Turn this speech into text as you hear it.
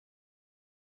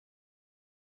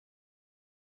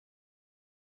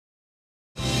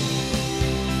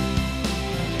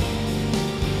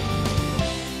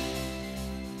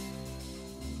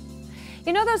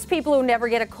You know those people who never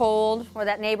get a cold, or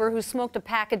that neighbor who smoked a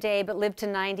pack a day but lived to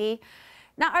 90?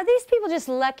 Now, are these people just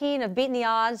lucky and have beaten the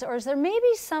odds, or is there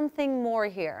maybe something more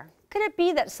here? Could it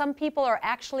be that some people are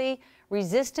actually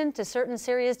resistant to certain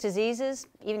serious diseases,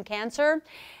 even cancer?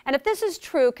 And if this is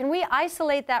true, can we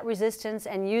isolate that resistance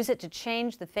and use it to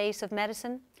change the face of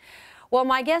medicine? Well,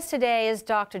 my guest today is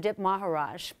Dr. Dipnarine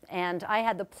Maharaj, and I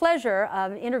had the pleasure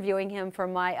of interviewing him for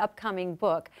my upcoming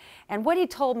book. And what he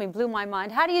told me blew my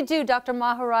mind. How do you do, Dr.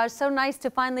 Maharaj? So nice to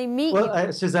finally meet you.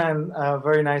 Well, Suzanne,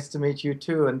 very nice to meet you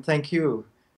too, and thank you.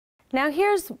 Now,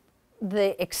 here's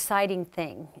the exciting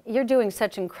thing. You're doing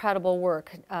such incredible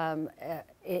work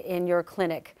in your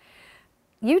clinic.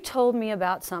 You told me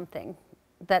about something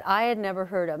that I had never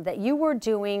heard of, that you were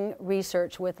doing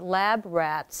research with lab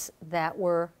rats that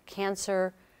were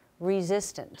cancer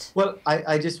resistant. Well,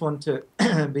 I just want to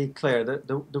be clear that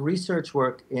the research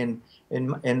work in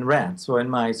rats or in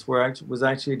mice was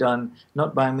actually done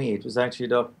not by me. It was actually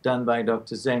done by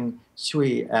Dr. Zeng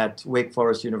Shui at Wake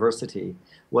Forest University.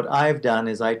 What I've done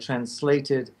is I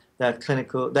translated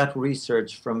that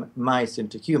research from mice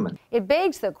into human. It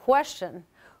begs the question,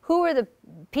 who are the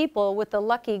people with the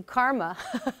lucky karma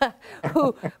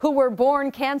who were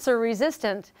born cancer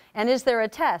resistant, and is there a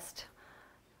test?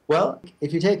 Well,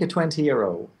 if you take a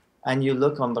 20-year-old and you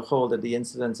look on the whole at the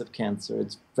incidence of cancer,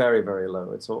 it's very, very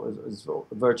low. It's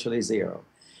virtually zero.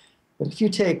 But if you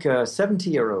take a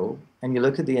 70-year-old and you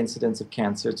look at the incidence of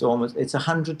cancer, it's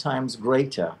 100 times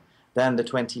greater than the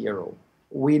 20-year-old.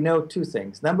 We know two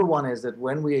things. Number one is that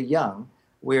when we are young,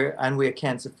 we're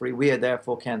cancer-free, we are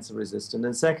therefore cancer-resistant.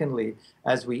 And secondly,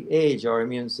 as we age, our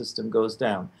immune system goes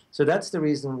down. So that's the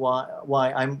reason why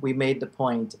we made the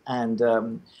point,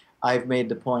 and I've made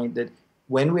the point that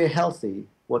when we're healthy,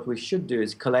 what we should do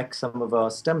is collect some of our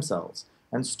stem cells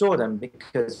and store them,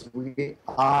 because we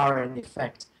are, in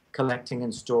effect, collecting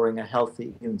and storing a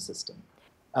healthy immune system.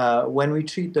 When we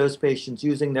treat those patients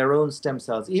using their own stem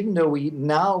cells, even though we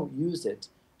now use it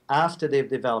after they've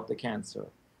developed the cancer,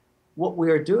 what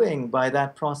we are doing by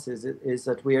that process is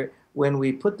that when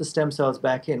we put the stem cells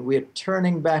back in, we're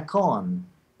turning back on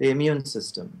the immune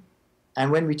system.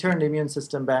 And when we turn the immune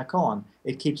system back on,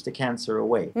 it keeps the cancer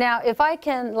away. Now, if I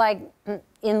can, like,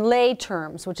 in lay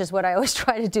terms, which is what I always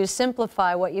try to do,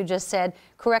 simplify what you just said,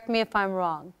 correct me if I'm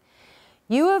wrong.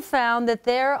 You have found that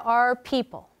there are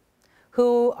people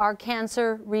who are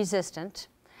cancer resistant,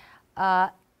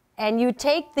 and you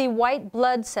take the white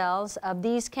blood cells of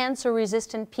these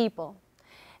cancer-resistant people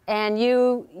and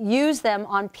you use them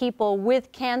on people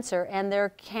with cancer, and their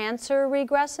cancer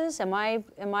regresses. Am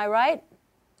I right?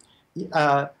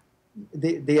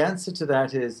 The answer to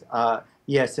that is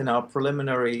yes. In our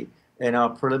preliminary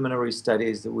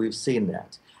studies, that we've seen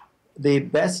that. The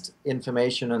best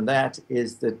information on that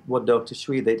is that what Dr.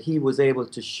 Shui, that he was able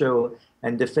to show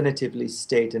and definitively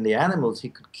state in the animals, he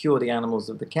could cure the animals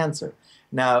of the cancer.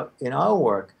 Now, in our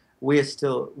work, we are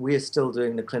still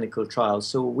doing the clinical trials,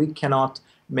 so we cannot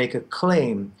make a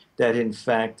claim that, in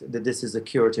fact, that this is a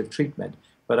curative treatment.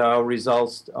 But our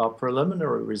results, our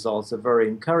preliminary results, are very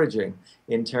encouraging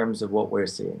in terms of what we're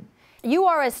seeing. You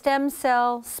are a stem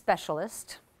cell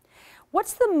specialist.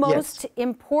 What's the most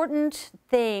important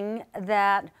thing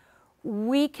that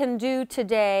we can do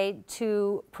today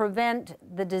to prevent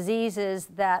the diseases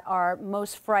that are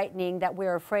most frightening, that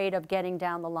we're afraid of getting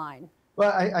down the line?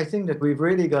 Well, I think that we've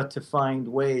really got to find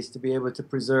ways to be able to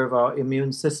preserve our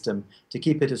immune system, to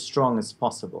keep it as strong as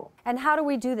possible. And how do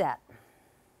we do that?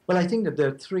 Well, I think that there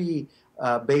are three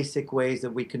basic ways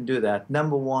that we can do that.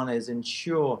 Number one is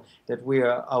ensure that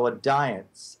our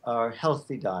diets are a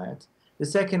healthy diet. The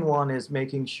second one is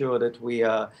making sure that we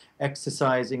are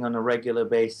exercising on a regular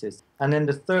basis. And then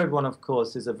the third one, of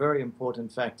course, is a very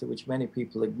important factor which many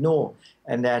people ignore,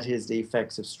 and that is the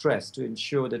effects of stress, to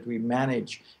ensure that we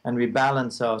manage and we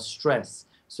balance our stress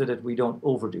so that we don't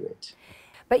overdo it.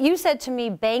 But you said to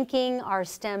me banking our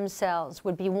stem cells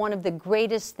would be one of the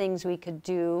greatest things we could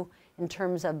do in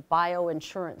terms of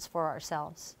bioinsurance for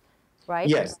ourselves, right?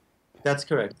 Yes. That's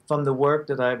correct. From the work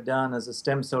that I've done as a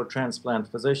stem cell transplant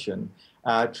physician,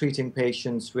 treating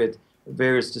patients with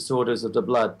various disorders of the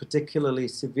blood, particularly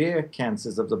severe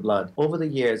cancers of the blood, over the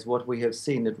years, what we have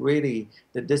seen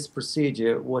that this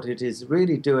procedure, what it is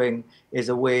really doing is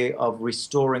a way of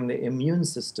restoring the immune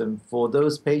system for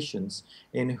those patients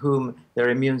in whom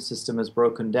their immune system is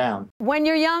broken down. When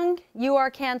you're young, you are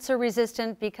cancer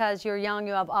resistant because you're young,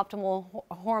 you have optimal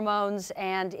hormones,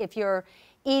 and if you're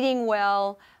eating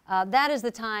well, that is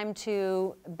the time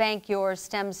to bank your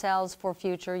stem cells for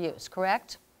future use,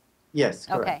 correct? Yes,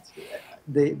 correct.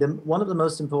 Okay. One of the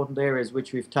most important areas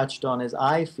which we've touched on is,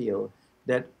 I feel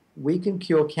that we can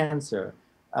cure cancer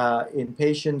in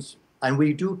patients, and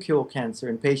we do cure cancer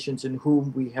in patients in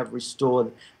whom we have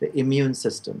restored the immune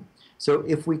system. So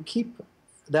if we keep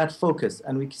that focus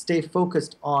and we stay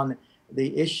focused on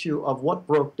the issue of what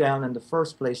broke down in the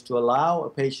first place to allow a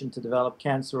patient to develop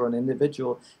cancer or an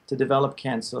individual to develop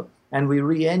cancer, and we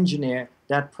re-engineer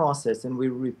that process and we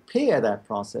repair that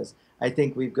process, I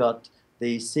think we've got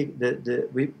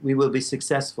we will be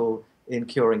successful in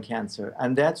curing cancer,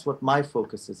 and that's what my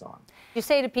focus is on. You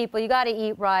say to people, you got to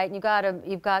eat right, and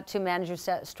you've got to manage your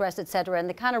stress, etc., and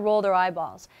they kind of roll their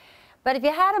eyeballs. But if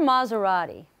you had a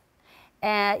Maserati,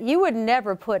 you would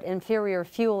never put inferior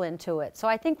fuel into it. So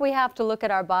I think we have to look at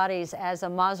our bodies as a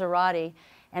Maserati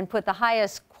and put the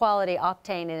highest quality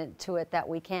octane into it that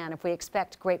we can if we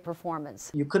expect great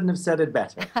performance. You couldn't have said it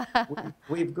better.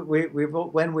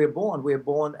 When we're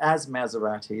born as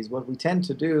Maseratis. What we tend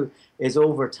to do is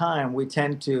over time, we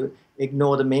tend to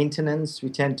ignore the maintenance, we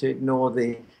tend to ignore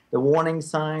the warning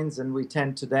signs, and we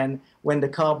tend to then, when the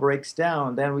car breaks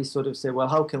down, then we sort of say, well,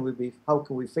 how can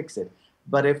we fix it?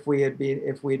 But if we had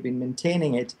been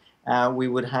maintaining it, we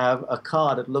would have a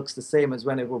car that looks the same as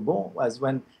when it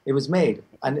was made.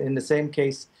 And in the same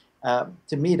case,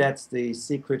 to me, that's the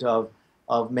secret of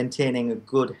maintaining a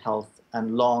good health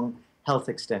and long health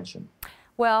extension.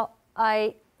 Well,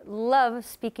 I love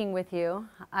speaking with you.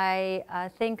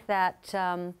 I think that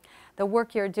the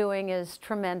work you're doing is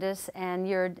tremendous, and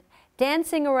you're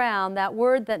dancing around that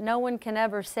word that no one can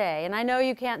ever say. And I know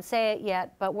you can't say it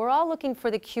yet, but we're all looking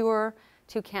for the cure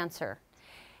to cancer.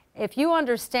 If you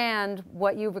understand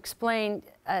what you've explained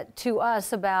to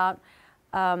us about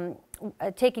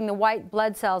taking the white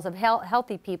blood cells of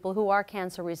healthy people who are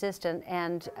cancer resistant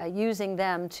and using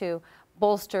them to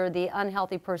bolster the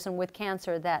unhealthy person with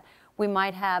cancer, that we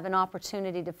might have an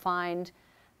opportunity to find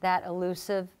that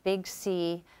elusive big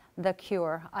C, the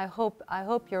cure. I hope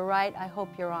you're right. I hope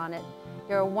you're on it.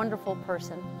 You're a wonderful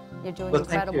person. You're doing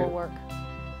incredible work.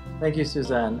 Thank you,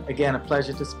 Suzanne. Again, a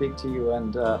pleasure to speak to you,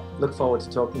 and look forward to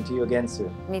talking to you again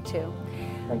soon. Me too.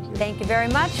 Thank you. Thank you very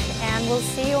much, and we'll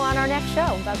see you on our next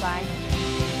show. Bye-bye.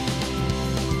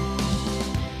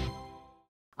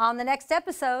 On the next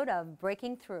episode of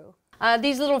Breaking Through.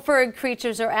 These little furry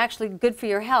creatures are actually good for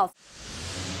your health.